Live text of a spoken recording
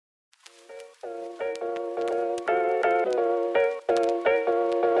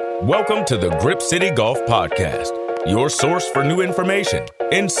Welcome to the Grip City Golf Podcast, your source for new information,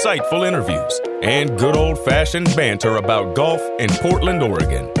 insightful interviews, and good old-fashioned banter about golf in Portland,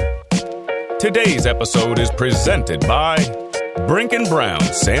 Oregon. Today's episode is presented by Brink & Brown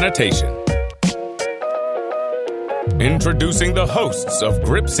Sanitation. Introducing the hosts of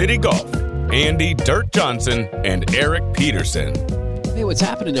Grip City Golf, Andy Dirt Johnson and Erik Peterson. Hey, what's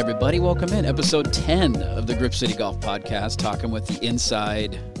happening, everybody? Welcome in. Episode 10 of the Grip City Golf Podcast, talking with the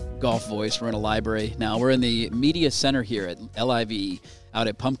inside golf voice. We're in a library now. We're in the media center here at LIV out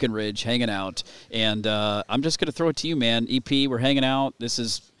at Pumpkin Ridge, hanging out. And I'm just going to throw it to you, man. EP, we're hanging out.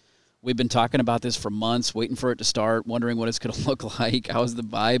 We've been talking about this for months, waiting for it to start, wondering what it's going to look like. How's the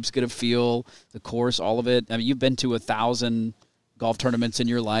vibes going to feel, the course, all of it. I mean, you've been to 1,000 golf tournaments in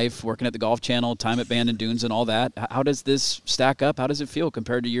your life, working at the Golf Channel, time at Bandon Dunes and all that. How does this stack up? How does it feel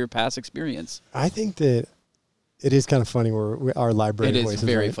compared to your past experience? I think that it is kind of funny where our library voice is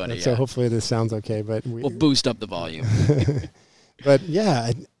very right. funny, So yeah. hopefully this sounds okay, but we'll boost up the volume. But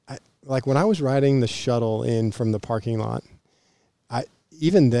yeah, I like when I was riding the shuttle in from the parking lot,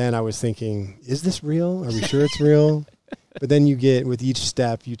 even then I was thinking, is this real? Are we sure it's real? But then with each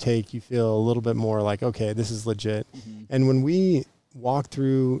step you take, you feel a little bit more like, okay, this is legit. Mm-hmm. And when we walk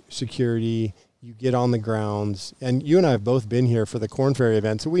through security, you get on the grounds, and you and I have both been here for the Korn Ferry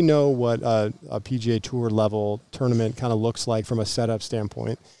event, so we know what a PGA Tour level tournament kind of looks like from a setup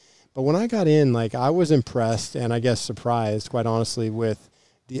standpoint. But when I got in, I was impressed and I guess surprised, quite honestly, with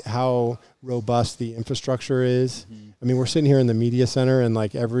how robust the infrastructure is. Mm-hmm. I mean, we're sitting here in the media center, and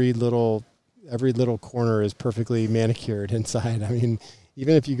every little corner is perfectly manicured inside. I mean,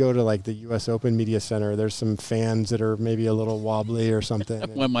 even if you go to the U.S. Open Media Center, there's some fans that are maybe a little wobbly or something.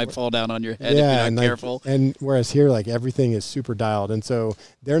 One might fall down on your head if you're not careful. And whereas here, everything is super dialed. And so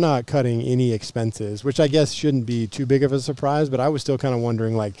they're not cutting any expenses, which I guess shouldn't be too big of a surprise. But I was still kind of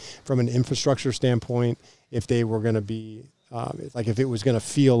wondering, from an infrastructure standpoint, if they were going to be if it was going to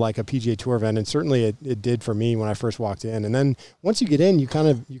feel like a PGA Tour event. And certainly it did for me when I first walked in. And then once you get in, you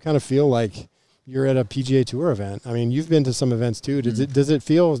kind of feel like you're at a PGA Tour event. I mean, you've been to some events too. Does it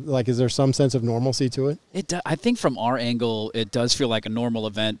feel like, is there some sense of normalcy to it? I think from our angle, it does feel like a normal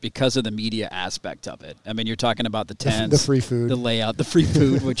event because of the media aspect of it. I mean, you're talking about the tents, the free food, the layout, the free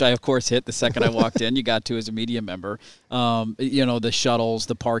food, which I of course hit the second I walked in. You got to as a media member. The shuttles,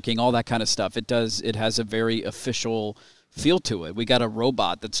 the parking, all that kind of stuff. It has a very official feel to it. We got a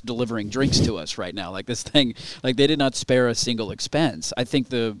robot that's delivering drinks to us right now. This thing, they did not spare a single expense. I think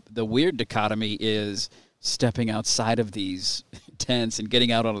the weird dichotomy is stepping outside of these tents and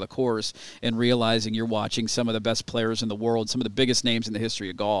getting out onto the course and realizing you're watching some of the best players in the world, some of the biggest names in the history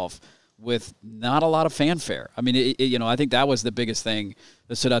of golf, with not a lot of fanfare. I mean, I think that was the biggest thing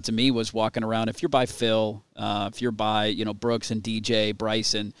that stood out to me was walking around. If you're by Phil, if you're by, Brooks and DJ,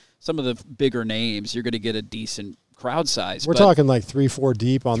 Bryson, some of the bigger names, you're going to get a decent crowd size. We're talking 3-4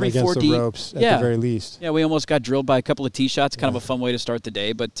 deep against the ropes at the very least. Yeah, we almost got drilled by a couple of tee shots. Kind of a fun way to start the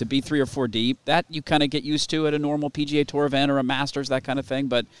day. But to be 3 or 4 deep, that you kind of get used to at a normal PGA Tour event or a Masters, that kind of thing.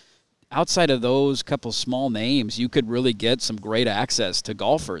 But outside of those couple small names, you could really get some great access to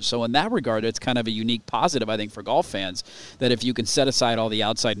golfers. So in that regard, it's kind of a unique positive, I think, for golf fans, that if you can set aside all the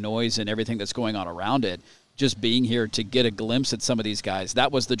outside noise and everything that's going on around it, just being here to get a glimpse at some of these guys,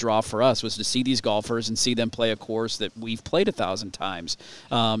 that was the draw for us, was to see these golfers and see them play a course that we've played 1,000 times.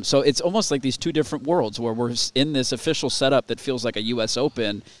 So it's almost like these two different worlds where we're in this official setup that feels like a U.S.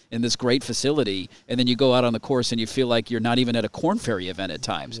 Open in this great facility, and then you go out on the course and you feel like you're not even at a Korn Ferry event at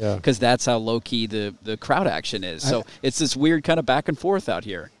times, because that's how low-key the crowd action is. So it's this weird kind of back and forth out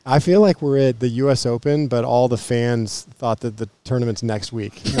here. I feel like we're at the U.S. Open, but all the fans thought that the tournament's next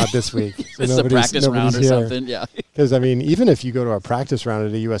week, not this week. So it's a practice round or something, yeah. Because, I mean, even if you go to a practice round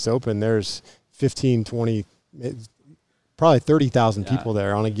at a U.S. Open, there's 15, 20, probably 30,000 people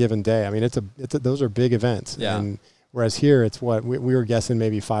there on a given day. I mean, those are big events. Yeah. And whereas here, it's what we were guessing,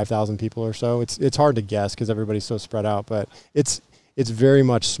 maybe 5,000 people or so. It's hard to guess because everybody's so spread out, but it's very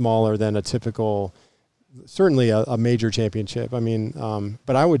much smaller than a typical, certainly a major championship. I mean,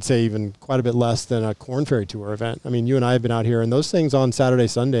 but I would say even quite a bit less than a Korn Ferry Tour event. I mean, you and I have been out here, and those things on Saturday,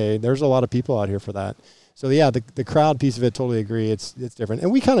 Sunday, there's a lot of people out here for that. So, yeah, the crowd piece of it, totally agree. It's different.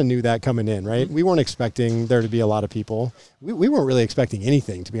 And we kind of knew that coming in, right? Mm-hmm. We weren't expecting there to be a lot of people. We weren't really expecting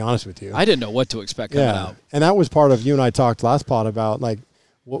anything, to be honest with you. I didn't know what to expect coming out. And that was part of, you and I talked last pod about,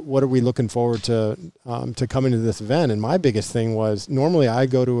 what are we looking forward to coming to this event? And my biggest thing was, normally I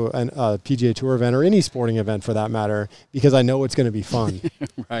go to a PGA Tour event or any sporting event for that matter because I know it's going to be fun.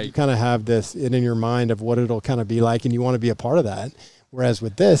 Right. You kind of have this in your mind of what it'll kind of be like, and you want to be a part of that. Whereas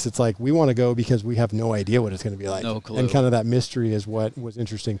with this, it's like we want to go because we have no idea what it's going to be like. No clue. And kind of that mystery is what was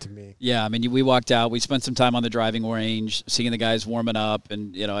interesting to me. Yeah, I mean, we walked out. We spent some time on the driving range, seeing the guys warming up,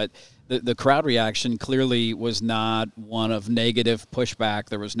 and the crowd reaction clearly was not one of negative pushback.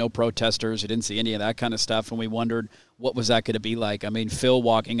 There was no protesters. You didn't see any of that kind of stuff, and we wondered what was that going to be like. I mean, Phil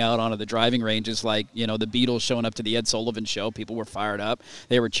walking out onto the driving range is like, the Beatles showing up to the Ed Sullivan Show. People were fired up.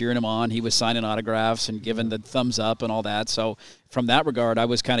 They were cheering him on. He was signing autographs and giving the thumbs up and all that. So from that regard, I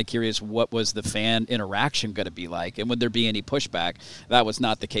was kind of curious what was the fan interaction going to be like, and would there be any pushback? That was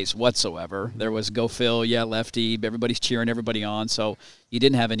not the case whatsoever. There was go Phil, yeah, lefty. Everybody's cheering everybody on. So you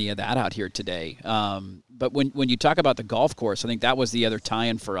didn't have any of that out here today. But when you talk about the golf course, I think that was the other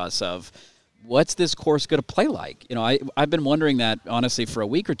tie-in for us of what's this course going to play like? I've been wondering that, honestly, for a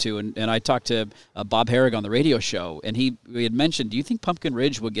week or two, and I talked to Bob Herrig on the radio show, and we had mentioned, do you think Pumpkin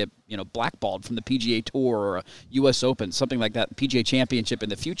Ridge would get blackballed from the PGA Tour or a U.S. Open, something like that, PGA Championship in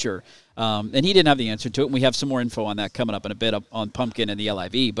the future? And he didn't have the answer to it, and we have some more info on that coming up in a bit on Pumpkin and the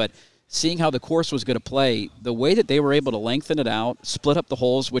LIV, but seeing how the course was going to play, the way that they were able to lengthen it out, split up the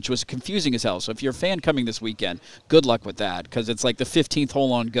holes, which was confusing as hell. So if you're a fan coming this weekend, good luck with that, because it's like the 15th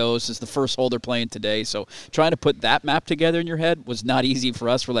hole on Ghost is the first hole they're playing today. So trying to put that map together in your head was not easy for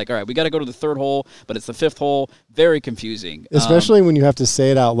us. We're like, all right, we got to go to the third hole, but it's the fifth hole. Very confusing. Especially when you have to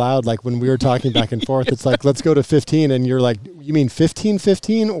say it out loud, like when we were talking back and forth, it's like, let's go to 15, and you're like, you mean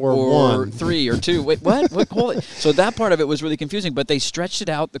 15 or 1? 3 or 2. Wait, what? Hold it. So that part of it was really confusing, but they stretched it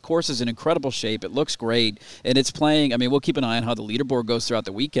out. The course is in incredible shape. It looks great, and it's playing. I mean, we'll keep an eye on how the leaderboard goes throughout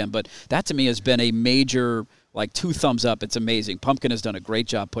the weekend, but that to me has been a major, 2 thumbs up. It's amazing. Pumpkin has done a great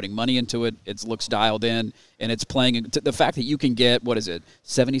job putting money into it. It looks dialed in, and it's playing. The fact that you can get,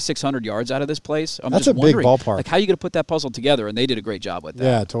 7,600 yards out of this place? That's a big ballpark. Like, how are you going to put that puzzle together? And they did a great job with that.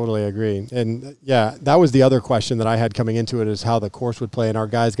 Yeah, totally agree. And, that was the other question that I had coming into it, is how the course would play. And our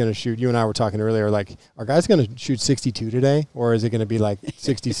guy's going to shoot, you and I were talking earlier, like, are guys going to shoot 62 today? Or is it going to be like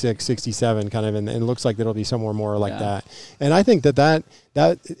 66, 67 kind of? And it looks like it'll be somewhere more like that. And I think that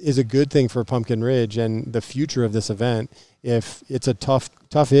is a good thing for Pumpkin Ridge and the future of this event. If it's a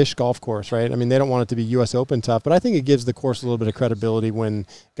tough-ish golf course, right? I mean, they don't want it to be U.S. Open tough, but I think it gives the course a little bit of credibility when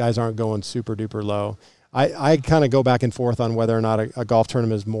guys aren't going super-duper low. I kind of go back and forth on whether or not a golf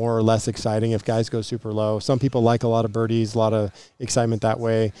tournament is more or less exciting if guys go super low. Some people like a lot of birdies, a lot of excitement that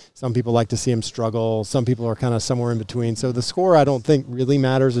way. Some people like to see them struggle. Some people are kind of somewhere in between. So the score, I don't think, really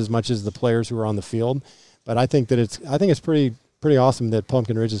matters as much as the players who are on the field. But I think it's pretty awesome that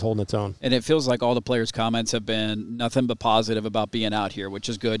Pumpkin Ridge is holding its own. And it feels like all the players' comments have been nothing but positive about being out here, which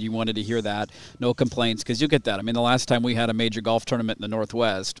is good. You wanted to hear that. No complaints, because you get that. I mean, the last time we had a major golf tournament in the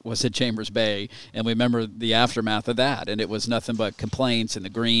Northwest was at Chambers Bay, and we remember the aftermath of that, and it was nothing but complaints and the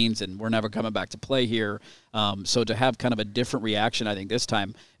greens, and we're never coming back to play here. So to have kind of a different reaction, I think, this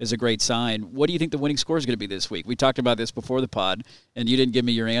time is a great sign. What do you think the winning score is going to be this week? We talked about this before the pod, and you didn't give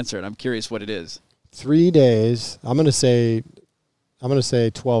me your answer, and I'm curious what it is. 3 days, I'm going to say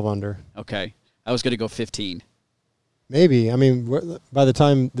 12 under. Okay. I was going to go 15. Maybe. I mean, by the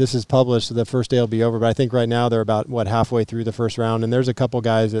time this is published, the first day will be over. But I think right now they're about, halfway through the first round. And there's a couple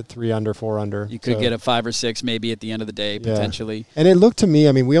guys at 3 under, 4 under. You could get a 5 or 6 maybe at the end of the day, potentially. And it looked to me,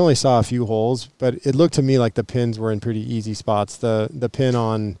 I mean, we only saw a few holes, but it looked to me like the pins were in pretty easy spots. The pin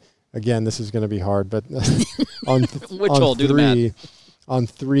on, again, this is going to be hard, but on which hole? Do the math. On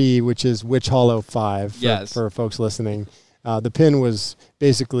 3, which is Witch Hollow 5 for folks listening. The pin was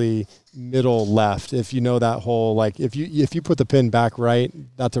basically middle left. If you know that hole, like if you put the pin back right,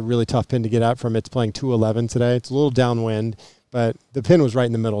 that's a really tough pin to get out from. It's playing 211 today. It's a little downwind, but the pin was right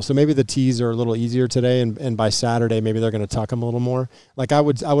in the middle. So maybe the tees are a little easier today, and by Saturday maybe they're going to tuck them a little more. Like I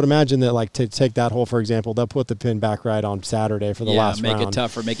would imagine that, like, to take that hole, for example, they'll put the pin back right on Saturday for the last round. Make it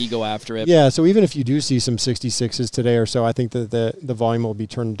tougher, make you go after it. Yeah, so even if you do see some 66s today or so, I think that the volume will be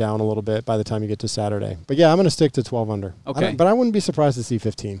turned down a little bit by the time you get to Saturday. But yeah, I'm going to stick to 12 under. Okay. But I wouldn't be surprised to see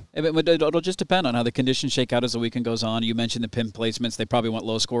 15. It'll just depend on how the conditions shake out as the weekend goes on. You mentioned the pin placements. They probably want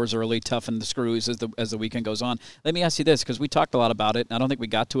low scores early, toughen the screws as the weekend goes on. Let me ask you this, because we talked a lot about it, and I don't think we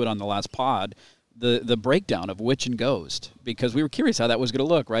got to it on the last pod, the breakdown of Witch and Ghost, because we were curious how that was going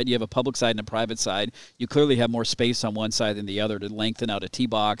to look, right? You have a public side and a private side. You clearly have more space on one side than the other to lengthen out a tee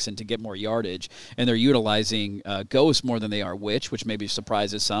box and to get more yardage, and they're utilizing Ghost more than they are Witch, which maybe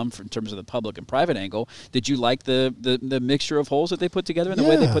surprises some in terms of the public and private angle. Did you like the mixture of holes that they put together and the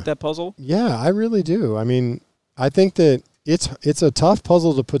way they put that puzzle? Yeah, I really do. I mean, I think that It's a tough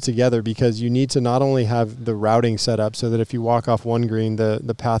puzzle to put together because you need to not only have the routing set up so that if you walk off one green,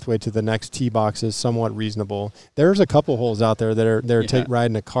 the pathway to the next tee box is somewhat reasonable. There's a couple holes out there that are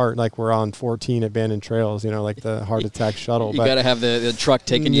riding a cart, like we're on 14 at Bandon Trails, like the Heart Attack Shuttle. You got to have the truck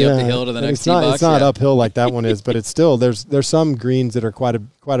taking you up the hill to the next tee box. It's not uphill like that one is, but it's still there's some greens that are quite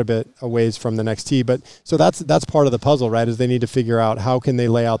a bit a ways from the next tee. But so that's part of the puzzle, right? Is they need to figure out how can they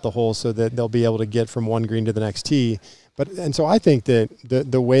lay out the hole so that they'll be able to get from one green to the next tee. And so I think that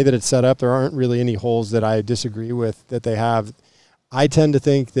the way that it's set up, there aren't really any holes that I disagree with that they have. I tend to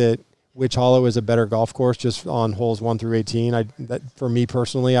think that Witch Hollow is a better golf course just on holes 1 through 18. For me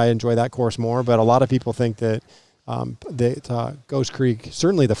personally, I enjoy that course more. But a lot of people think that Ghost Creek,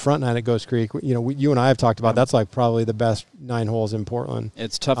 certainly the front nine at Ghost Creek, you and I have talked about, that's like probably the best 9 holes in Portland.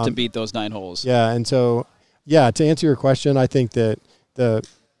 It's tough to beat those 9 holes. Yeah, and so, to answer your question, I think that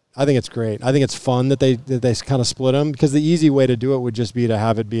I think it's great. I think it's fun that they kind of split them, because the easy way to do it would just be to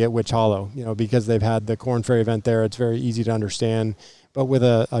have it be at Witch Hollow, because they've had the Corn Ferry event there. It's very easy to understand. But with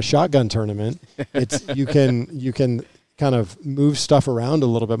a shotgun tournament, you can kind of move stuff around a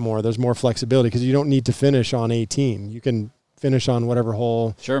little bit more. There's more flexibility because you don't need to finish on 18. You can finish on whatever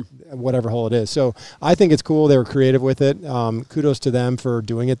hole it is. So I think it's cool. They were creative with it. Kudos to them for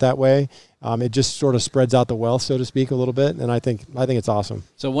doing it that way. It just sort of spreads out the wealth, so to speak, a little bit, and I think it's awesome.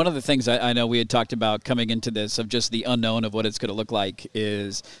 So one of the things I know we had talked about coming into this, of just the unknown of what it's going to look like,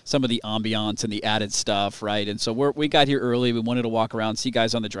 is some of the ambiance and the added stuff, right? And so we got here early. We wanted to walk around, see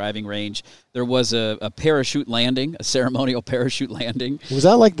guys on the driving range. There was a parachute landing, a ceremonial parachute landing. Was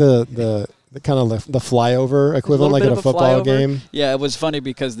that like the kind of the flyover equivalent, like at a football game? Yeah, it was funny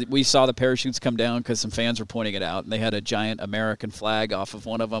because we saw the parachutes come down because some fans were pointing it out, and they had a giant American flag off of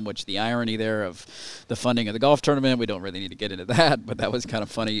one of them, which the irony there of the funding of the golf tournament, we don't really need to get into that, but that was kind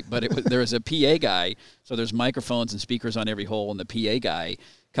of funny. But there was a PA guy, so there's microphones and speakers on every hole, and the PA guy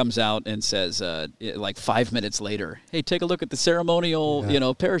comes out and says, like 5 minutes later, hey, take a look at the ceremonial,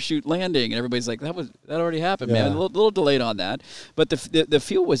 parachute landing. And everybody's like, that already happened, man. A little delayed on that. But the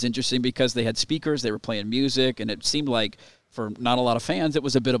feel was interesting because they had speakers, they were playing music, and it seemed like for not a lot of fans, it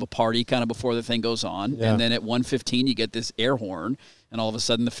was a bit of a party kind of before the thing goes on. Yeah. And then at 1:15, you get this air horn, and all of a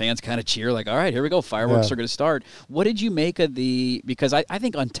sudden the fans kind of cheer like, all right, here we go, fireworks are going to start. What did you make of because I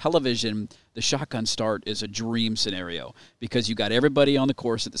think on television, the shotgun start is a dream scenario because you got everybody on the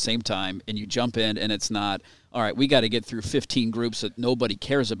course at the same time, and you jump in, and it's not, all right, we got to get through 15 groups that nobody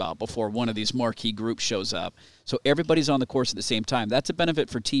cares about before one of these marquee groups shows up. So everybody's on the course at the same time. That's a benefit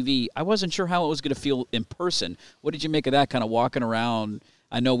for TV. I wasn't sure how it was going to feel in person. What did you make of that, kind of walking around?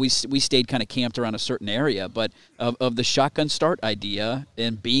 I know we stayed kind of camped around a certain area, but of the shotgun start idea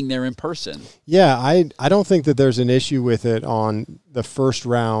and being there in person. Yeah, I don't think that there's an issue with it on the first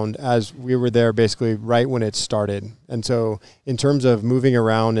round, as we were there basically right when it started. And so in terms of moving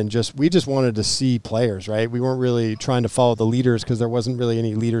around and we just wanted to see players, right? We weren't really trying to follow the leaders because there wasn't really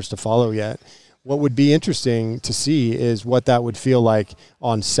any leaders to follow yet. What would be interesting to see is what that would feel like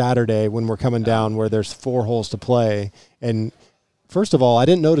on Saturday when we're coming down where there's 4 holes to play. And first of all, I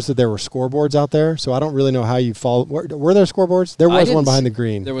didn't notice that there were scoreboards out there, so I don't really know how you follow. Were there scoreboards? There was one behind the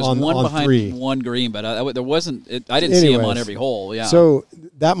green. There was one behind 3. One green, but there wasn't. I didn't see him on every hole. Yeah. So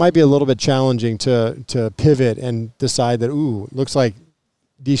that might be a little bit challenging to pivot and decide that looks like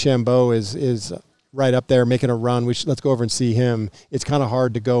DeChambeau is right up there making a run. Let's go over and see him. It's kind of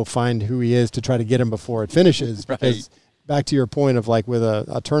hard to go find who he is to try to get him before it finishes. Right. Because back to your point of like with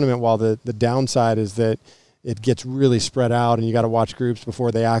a tournament, while the downside is that it gets really spread out and you got to watch groups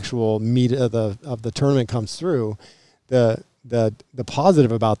before the actual meat of the tournament comes through. The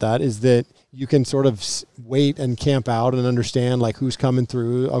positive about that is that you can sort of wait and camp out and understand like who's coming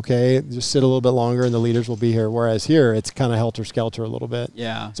through. Okay, just sit a little bit longer and the leaders will be here. Whereas here, it's kind of helter-skelter a little bit.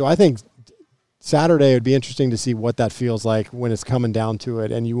 Yeah. So I think Saturday, it would be interesting to see what that feels like when it's coming down to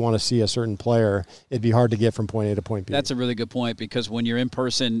it and you want to see a certain player. It'd be hard to get from point A to point B. That's a really good point because when you're in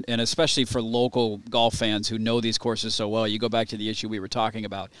person, and especially for local golf fans who know these courses so well, you go back to the issue we were talking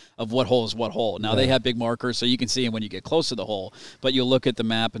about of what hole is what hole. Now, They have big markers so you can see them when you get close to the hole, but you'll look at the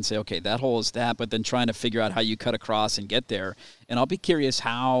map and say, okay, that hole is that, but then trying to figure out how you cut across and get there. And I'll be curious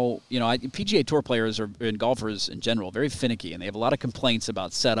how, PGA Tour players and golfers in general, very finicky, and they have a lot of complaints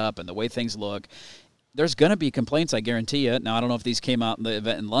about setup and the way things look. there's going to be complaints, I guarantee you. Now, I don't know if these came out in the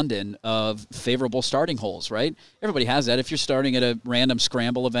event in London of favorable starting holes, right? Everybody has that. If you're starting at a random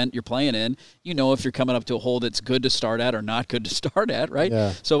scramble event you're playing in, you know if you're coming up to a hole that's good to start at or not good to start at, right?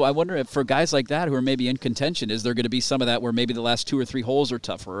 Yeah. So I wonder if for guys like that who are maybe in contention, is there going to be some of that where maybe the last 2 or 3 holes are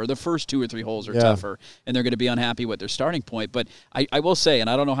tougher or the first 2 or 3 holes are tougher and they're going to be unhappy with their starting point. But I will say, and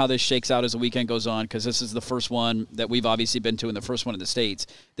I don't know how this shakes out as the weekend goes on because this is the first one that we've obviously been to and the first one in the States.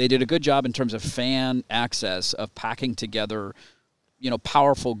 They did a good job in terms of fan access of packing together,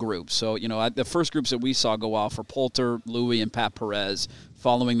 powerful groups. So, the first groups that we saw go off were Poulter, Louis, and Pat Perez.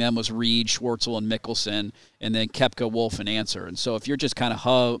 Following them was Reed, Schwartzel, and Mickelson, and then Koepka, Wolf, and Answer. And so if you're just kind of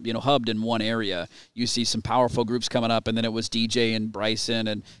hubbed in one area, you see some powerful groups coming up, and then it was DJ and Bryson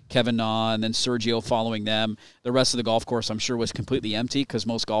and Kevin Na, and then Sergio following them. The rest of the golf course, I'm sure, was completely empty because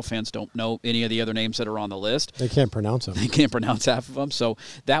most golf fans don't know any of the other names that are on the list. They can't pronounce them. They can't pronounce half of them. So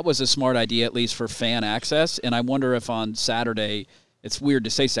that was a smart idea, at least for fan access. And I wonder if on Saturday – it's weird to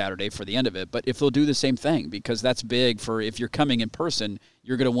say Saturday for the end of it, but if they'll do the same thing, because that's big for if you're coming in person,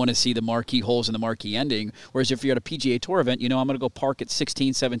 you're going to want to see the marquee holes and the marquee ending. Whereas if you're at a PGA Tour event, I'm going to go park at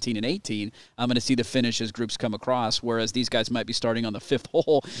 16, 17, and 18. I'm going to see the finish as groups come across, whereas these guys might be starting on the 5th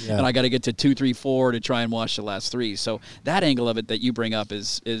hole, and I got to get to 2, 3, 4 to try and watch the last 3. So that angle of it that you bring up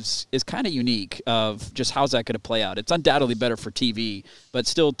is kind of unique of just how's that going to play out. It's undoubtedly better for TV, but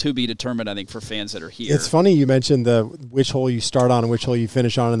still to be determined, I think, for fans that are here. It's funny you mentioned the which hole you start on and which hole you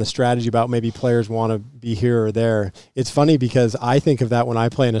finish on and the strategy about maybe players want to be here or there. It's funny because I think of that when I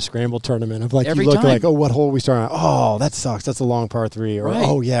play in a scramble tournament of every you look time. like, oh, what hole we start on? Oh, that sucks. That's a long par 3. Or, right.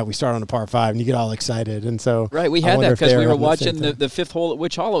 oh, yeah, we start on a par 5. And you get all excited. And so we had that because we were watching the 5th hole at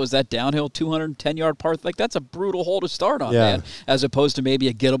Witch Hollow. Is that downhill 210-yard par? Like, that's a brutal hole to start on, man, as opposed to maybe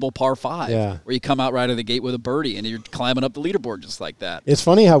a gettable par 5 where you come out right of the gate with a birdie and you're climbing up the leaderboard just like that. It's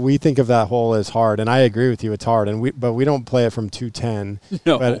funny how we think of that hole as hard, and I agree with you, it's hard, but we don't play it from 210.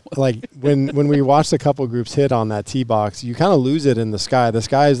 No. But like when we watched a couple groups hit on that tee box, you kind of lose it in the sky. The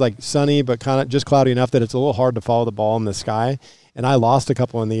sky is like sunny, but kind of just cloudy enough that it's a little hard to follow the ball in the sky. And I lost a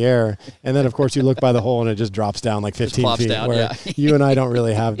couple in the air. And then, of course, you look by the hole and it just drops down like 15 feet. Down, where you and I don't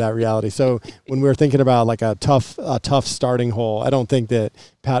really have that reality. So when we were thinking about like a tough starting hole, I don't think that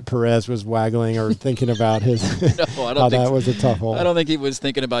Pat Perez was waggling or thinking about his that was a tough hole. I don't think he was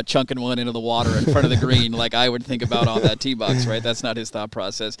thinking about chunking one into the water in front of the green like I would think about on that tee box, right? That's not his thought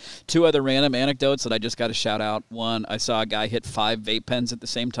process. 2 other random anecdotes that I just got to shout out. One, I saw a guy hit 5 vape pens at the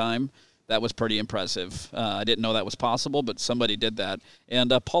same time. That was pretty impressive. I didn't know that was possible, but somebody did that.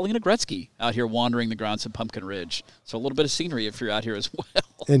 And Paulina Gretzky out here wandering the grounds of Pumpkin Ridge. So a little bit of scenery if you're out here as well.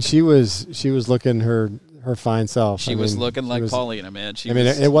 And she was looking her fine self. She was looking like Paulina, man.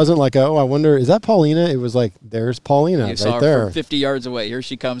 It wasn't like, I wonder, is that Paulina? It was like, there's Paulina right there. You saw her from 50 yards away. Here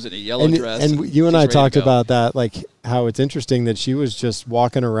she comes in a yellow dress. And you and I talked about that, like how it's interesting that she was just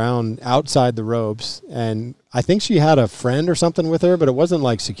walking around outside the ropes, and I think she had a friend or something with her, but it wasn't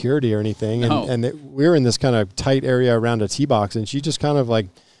like security or anything. No. And we were in this kind of tight area around a tee box, and she just kind of like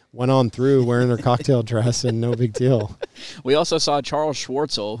went on through wearing her cocktail dress and no big deal. We also saw Charles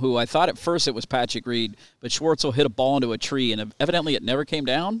Schwartzel, who I thought at first it was Patrick Reed, but Schwartzel hit a ball into a tree, and evidently it never came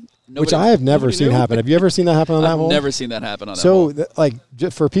down. Which I have never seen happen. Have you ever seen that happen on that hole? I've never seen that happen on that hole. So,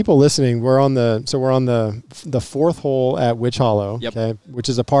 for people listening, we're on the 4th hole at Witch Hollow, okay, which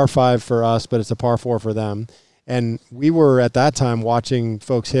is a par 5 for us, but it's a par 4 for them. And we were at that time watching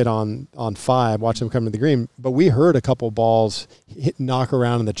folks hit on 5, watching them come to the green. But we heard a couple balls knock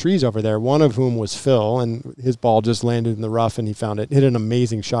around in the trees over there, one of whom was Phil, and his ball just landed in the rough, and he found it. Hit an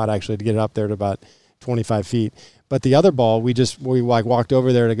amazing shot, actually, to get it up there to about 25 feet. But the other ball, we walked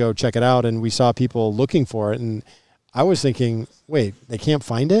over there to go check it out, and we saw people looking for it. And I was thinking, wait, they can't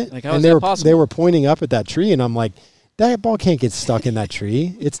find it? Like, how is that possible? They were pointing up at that tree, and I'm like, that ball can't get stuck in that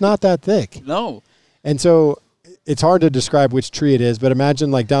tree. It's not that thick. No. And so it's hard to describe which tree it is, but imagine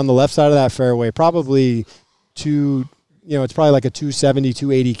like down the left side of that fairway, probably it's probably like a 270,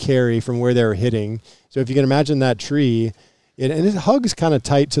 280 carry from where they were hitting. So if you can imagine that tree, and it hugs kind of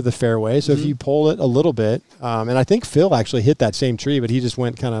tight to the fairway. So if you pull it a little bit, and I think Phil actually hit that same tree, but he just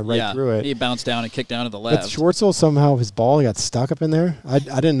went kind of right through it. He bounced down and kicked down to the left. But Schwartzel, somehow his ball got stuck up in there. I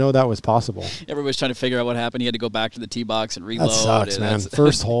didn't know that was possible. Everybody's trying to figure out what happened. He had to go back to the tee box and reload. That sucks, man.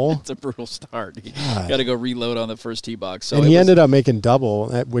 First hole. It's a brutal start. You got to go reload on the first tee box. So and he ended up making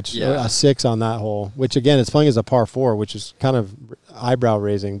double, a 6 on that hole, which, again, it's playing as a par 4, which is kind of eyebrow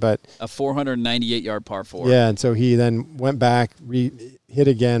raising. But a 498-yard par 4. Yeah, and so he then went back, hit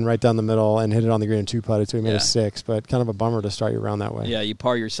again right down the middle, and hit it on the green and 2-putted, so he made a 6. But kind of a bummer to start your round that way. Yeah, you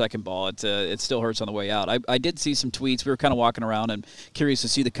par your second ball. It still hurts on the way out. I did see some tweets. We were kind of walking around and curious to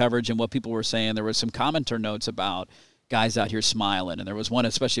see the coverage and what people were saying. There was some commenter notes about guys out here smiling, and there was one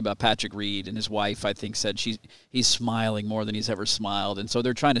especially about Patrick Reed, and his wife, I think, said he's smiling more than he's ever smiled, and so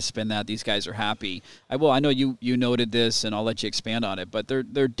they're trying to spin that these guys are happy. I know you noted this, and I'll let you expand on it, but there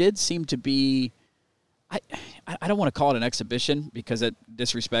did seem to be, I don't want to call it an exhibition because it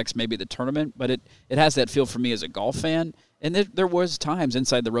disrespects maybe the tournament, but it has that feel for me as a golf fan. And there was times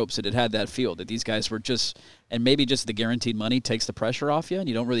inside the ropes that it had that feel, that these guys were just, and maybe just the guaranteed money takes the pressure off you, and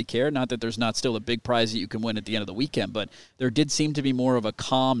you don't really care. Not that there's not still a big prize that you can win at the end of the weekend, but there did seem to be more of a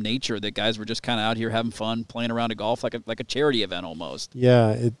calm nature that guys were just kind of out here having fun, playing around a golf like a charity event almost.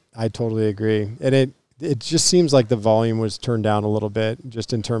 Yeah, I totally agree. And it just seems like the volume was turned down a little bit,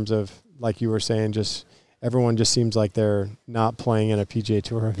 just in terms of, like you were saying, just everyone just seems like they're not playing in a PGA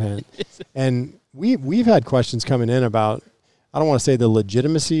Tour event. And we've had questions coming in about, I don't want to say the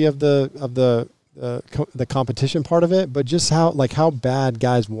legitimacy of the competition part of it, but just how bad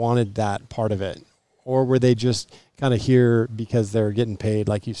guys wanted that part of it, or were they just kind of here because they're getting paid,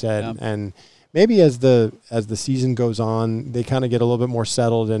 like you said, yeah. And maybe as the season goes on, they kind of get a little bit more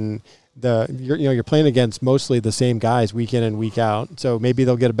settled, and you're playing against mostly the same guys week in and week out, so maybe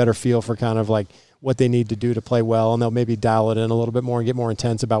they'll get a better feel for kind of like what they need to do to play well, and they'll maybe dial it in a little bit more and get more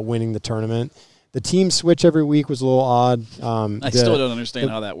intense about winning the tournament. The team switch every week was a little odd. I still don't understand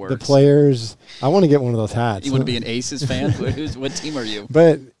how that works. The players, I want to get one of those hats. You want to be an Aces fan? What team are you?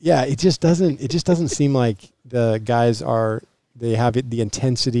 But yeah, it just doesn't seem like the guys they have the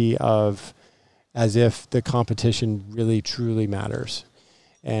intensity of as if the competition really truly matters.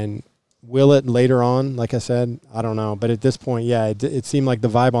 And will it later on? Like I said, I don't know. But at this point, yeah, it seemed like the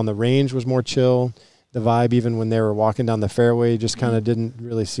vibe on the range was more chill. The vibe, even when they were walking down the fairway, just kind of didn't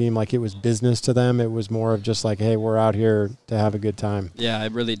really seem like it was business to them. It was more of just like, hey, we're out here to have a good time. Yeah,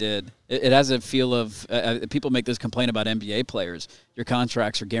 it really did. It has a feel of people make this complaint about NBA players. Your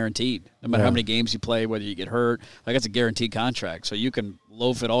contracts are guaranteed. No matter how many games you play, whether you get hurt, like it's a guaranteed contract. So you can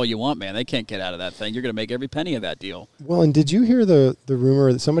loaf it all you want, man. They can't get out of that thing. You're going to make every penny of that deal. Well, and did you hear the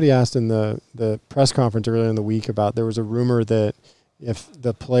rumor that somebody asked in the press conference earlier in the week about, there was a rumor that if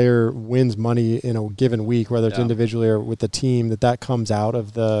the player wins money in a given week, whether it's individually or with the team, that comes out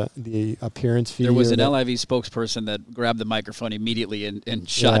of the appearance fee? There was an LIV spokesperson that grabbed the microphone immediately and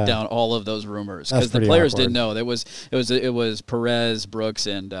shot down all of those rumors, because the players didn't know. It was Perez, Brooks,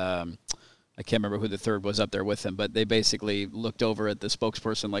 and I can't remember who the third was up there with him, but they basically looked over at the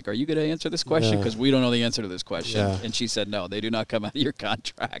spokesperson like, are you going to answer this question? Because we don't know the answer to this question. Yeah. And she said, no, they do not come out of your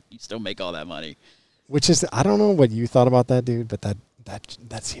contract. You still make all that money. Which is, I don't know what you thought about that, dude, but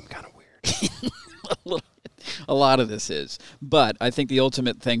that seemed kind of weird. A lot of this is. But I think the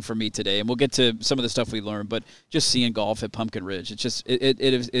ultimate thing for me today, and we'll get to some of the stuff we learned, but just seeing golf at Pumpkin Ridge, it's just it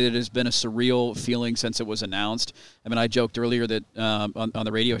has been a surreal feeling since it was announced. I mean, I joked earlier that on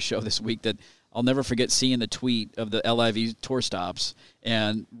the radio show this week that I'll never forget seeing the tweet of the LIV tour stops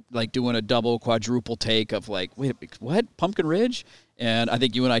and like doing a double, quadruple take of like, wait, what? Pumpkin Ridge? And I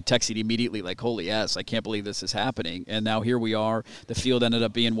think you and I texted immediately like, holy yes, I can't believe this is happening. And now here we are. The field ended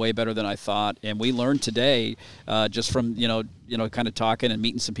up being way better than I thought. And we learned today just from, kind of talking and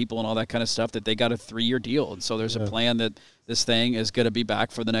meeting some people and all that kind of stuff that they got a 3-year deal. And so there's a plan that this thing is going to be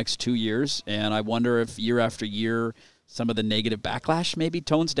back for the next 2 years. And I wonder if year after year some of the negative backlash maybe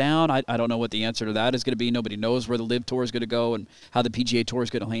tones down. I don't know what the answer to that is going to be. Nobody knows where the LIV Tour is going to go and how the PGA Tour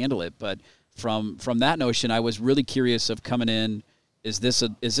is going to handle it. But from that notion, I was really curious of coming in. Is this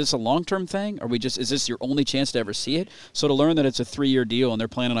a long-term thing? Is this your only chance to ever see it? So to learn that it's a 3-year deal and they're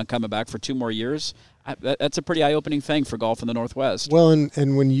planning on coming back for 2 more years, that's a pretty eye-opening thing for golf in the Northwest. Well,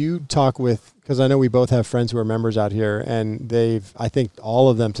 and when you talk with, because I know we both have friends who are members out here, and I think all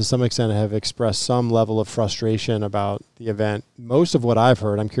of them to some extent have expressed some level of frustration about the event. Most of what I've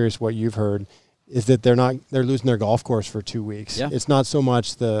heard, I'm curious what you've heard, is that they're losing their golf course for 2 weeks. Yeah. It's not so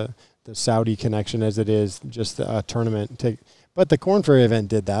much the Saudi connection as it is just a tournament. But the Korn Ferry event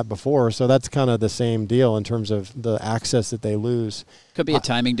did that before, so that's kind of the same deal in terms of the access that they lose. Could be a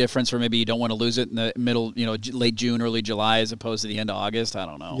timing difference where maybe you don't want to lose it in the middle, late June, early July, as opposed to the end of August. I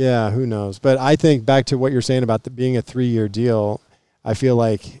don't know. Yeah, who knows? But I think back to what you're saying about being a 3-year deal, I feel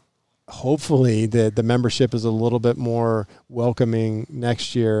like hopefully the membership is a little bit more welcoming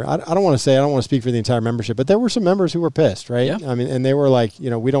next year. I don't want to speak for the entire membership, but there were some members who were pissed, right? Yeah. I mean, and they were like,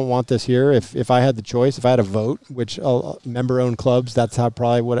 we don't want this here. If I had the choice, if I had a vote, which member-owned clubs, that's how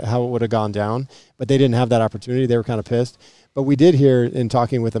it would have gone down. But they didn't have that opportunity. They were kind of pissed. But we did hear in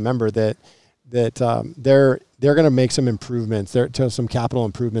talking with a member that they're going to make some improvements. Some capital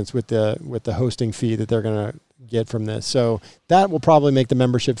improvements with the hosting fee that they're going to get from this. So that will probably make the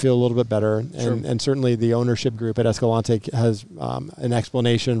membership feel a little bit better. And certainly the ownership group at Escalante has an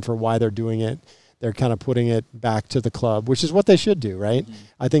explanation for why they're doing it. They're kind of putting it back to the club, which is what they should do, right? Mm-hmm.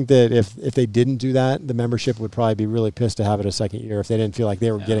 I think that if they didn't do that, the membership would probably be really pissed to have it a second year if they didn't feel like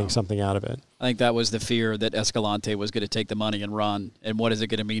they were getting something out of it. I think that was the fear, that Escalante was going to take the money and run. And what is it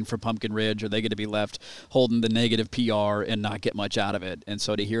going to mean for Pumpkin Ridge? Are they going to be left holding the negative PR and not get much out of it? And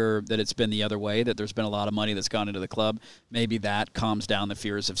so to hear that it's been the other way, that there's been a lot of money that's gone into the club, maybe that calms down the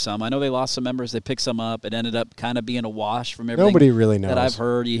fears of some. I know they lost some members. They picked some up. It ended up kind of being a wash from everything. Nobody really knows. That I've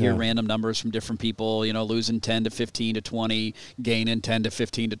heard. You hear random numbers from different people, losing 10 to 15 to 20, gaining 10 to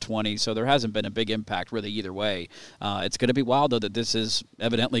 15 to 20. So there hasn't been a big impact really either way. It's going to be wild, though, that this is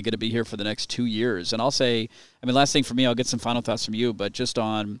evidently going to be here for the next 2 years. And I'll say, last thing for me, I'll get some final thoughts from you, but just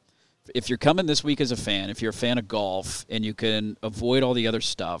on, if you're coming this week as a fan, if you're a fan of golf and you can avoid all the other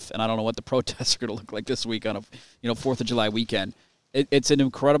stuff, and I don't know what the protests are going to look like this week on a 4th of July weekend, it's an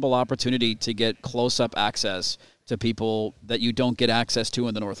incredible opportunity to get close-up access to people that you don't get access to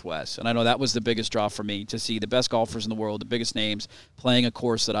in the Northwest. And I know that was the biggest draw for me, to see the best golfers in the world, the biggest names, playing a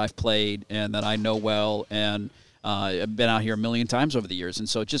course that I've played and that I know well, and I've been out here a million times over the years. And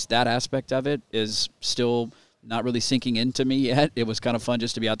so just that aspect of it is still not really sinking into me yet. It was kind of fun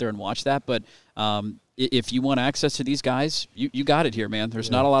just to be out there and watch that. But if you want access to these guys, you got it here, man. There's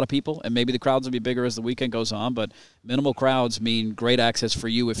not a lot of people, and maybe the crowds will be bigger as the weekend goes on, but minimal crowds mean great access for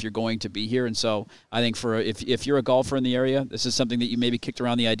you if you're going to be here. And so I think if you're a golfer in the area, this is something that you maybe kicked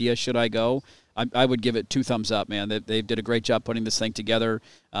around the idea, should I go? I would give it 2 thumbs up, man. They did a great job putting this thing together.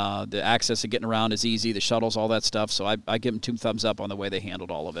 The access to getting around is easy, the shuttles, all that stuff. So I give them 2 thumbs up on the way they handled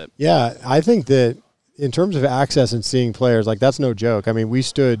all of it. Yeah, I think that in terms of access and seeing players, that's no joke. We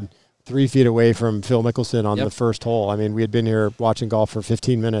stood 3 feet away from Phil Mickelson on the first hole. We had been here watching golf for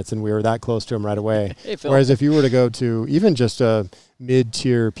 15 minutes, and we were that close to him right away. Hey, Phil. Whereas if you were to go to even just a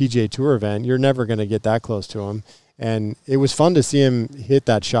mid-tier PGA Tour event, you're never going to get that close to him. And it was fun to see him hit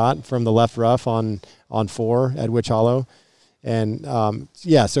that shot from the left rough on 4 at Witch Hollow. And,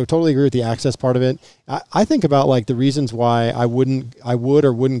 so totally agree with the access part of it. I think about, the reasons why I would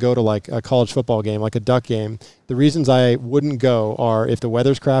or wouldn't go to, a college football game, like a Duck game. The reasons I wouldn't go are if the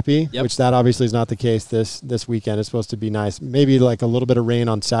weather's crappy, which that obviously is not the case this weekend. It's supposed to be nice. Maybe, a little bit of rain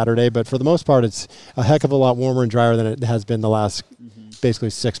on Saturday, but for the most part, it's a heck of a lot warmer and drier than it has been the last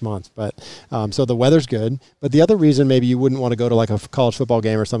basically 6 months. But so the weather's good. But the other reason maybe you wouldn't want to go to a college football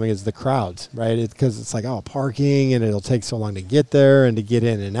game or something is the crowds, right? Because it's parking, and it'll take so long to get there and to get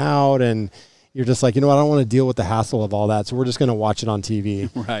in and out, and you're just I don't want to deal with the hassle of all that, so we're just going to watch it on TV.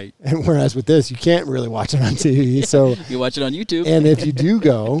 Right. And whereas with this, you can't really watch it on TV. So you watch it on YouTube. And if you do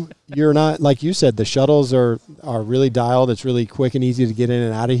go, you're not, like you said, the shuttles are really dialed. It's really quick and easy to get in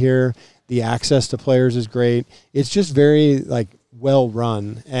and out of here. The access to players is great. It's just very well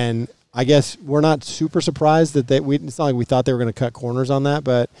run, and I guess we're not super surprised that it's not like we thought they were going to cut corners on that,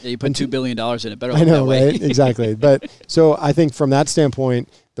 but you put $2 billion in it. Better I know, that way. right? Exactly. But so I think from that standpoint,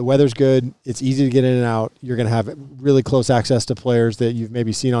 the weather's good. It's easy to get in and out. You're going to have really close access to players that you've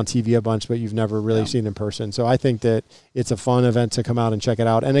maybe seen on TV a bunch, but you've never really seen in person. So I think that it's a fun event to come out and check it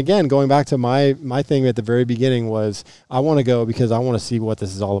out. And again, going back to my thing at the very beginning was I want to go because I want to see what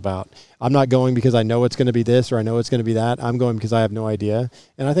this is all about. I'm not going because I know it's going to be this or I know it's going to be that. I'm going because I have no idea.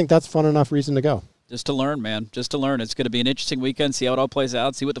 And I think that's fun enough reason to go. Just to learn, man. Just to learn. It's going to be an interesting weekend. See how it all plays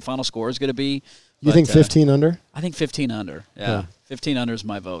out. See what the final score is going to be. You think 15 under? I think 15 under. Yeah. 15 under is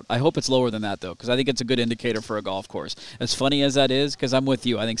my vote. I hope it's lower than that, though, because I think it's a good indicator for a golf course. As funny as that is, because I'm with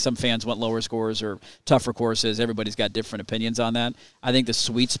you. I think some fans want lower scores or tougher courses. Everybody's got different opinions on that. I think the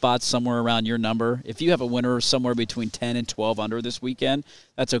sweet spot's somewhere around your number. If you have a winner somewhere between 10 and 12 under this weekend,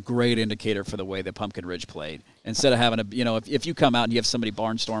 that's a great indicator for the way that Pumpkin Ridge played. Instead of having if you come out and you have somebody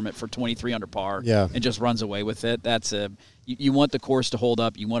barnstorm it for 23 under par and just runs away with it, you want the course to hold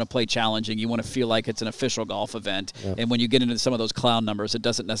up. You want to play challenging. You want to feel like it's an official golf event. Yep. And when you get into some of those clown numbers, it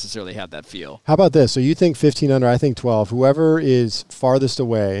doesn't necessarily have that feel. How about this? So you think 15 under, I think 12. Whoever is farthest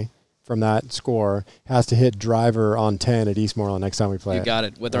away from that score has to hit driver on 10 at Eastmoreland next time we play. You got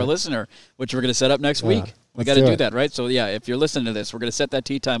it. With our listener, which we're going to set up next week. We got to do that, right? So, if you're listening to this, we're going to set that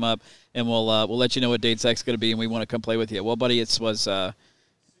tee time up, and we'll let you know what date that's going to be, and we want to come play with you. Well, buddy,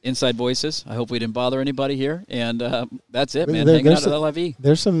 Inside Voices. I hope we didn't bother anybody here. And that's it, man. Hanging out at LIV.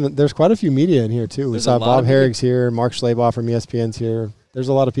 There's quite a few media in here, too. We saw Bob Herrick's here. Mark Schlabach from ESPN's here. There's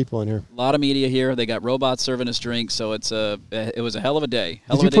a lot of people in here. A lot of media here. They got robots serving us drinks, so it was a hell of a day.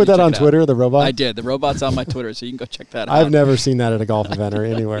 Did you put that on Twitter, the robot? I did. The robot's on my Twitter, so you can go check that out. I've never seen that at a golf event or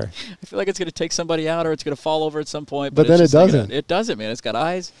anywhere. I feel like it's going to take somebody out or it's going to fall over at some point. But then it doesn't. It doesn't, man. It's got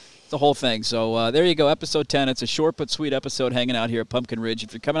eyes. It's the whole thing. So there you go, episode 10. It's a short but sweet episode hanging out here at Pumpkin Ridge.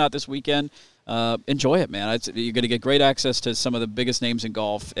 If you're coming out this weekend, enjoy it, man. You're going to get great access to some of the biggest names in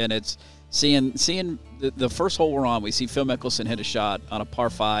golf, and it's seeing the first hole we're on. We see Phil Mickelson hit a shot on a par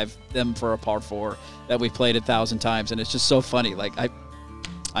 5, them for a par 4 that we played 1,000 times, and it's just so funny. Like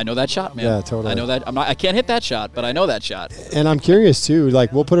I know that shot, man. Yeah, totally. I know that. I can't hit that shot, but I know that shot. And I'm curious too.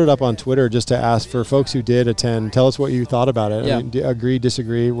 Like, we'll put it up on Twitter just to ask for folks who did attend. Tell us what you thought about it. Yeah. I mean, agree,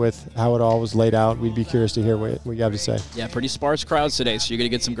 disagree with how it all was laid out. We'd be curious to hear what you have to say. Yeah, pretty sparse crowds today, so you're going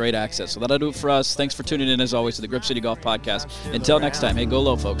to get some great access. So that'll do it for us. Thanks for tuning in, as always, to the Grip City Golf Podcast. Until next time, hey, go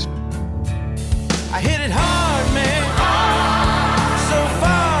low, folks. I hit it hard, man.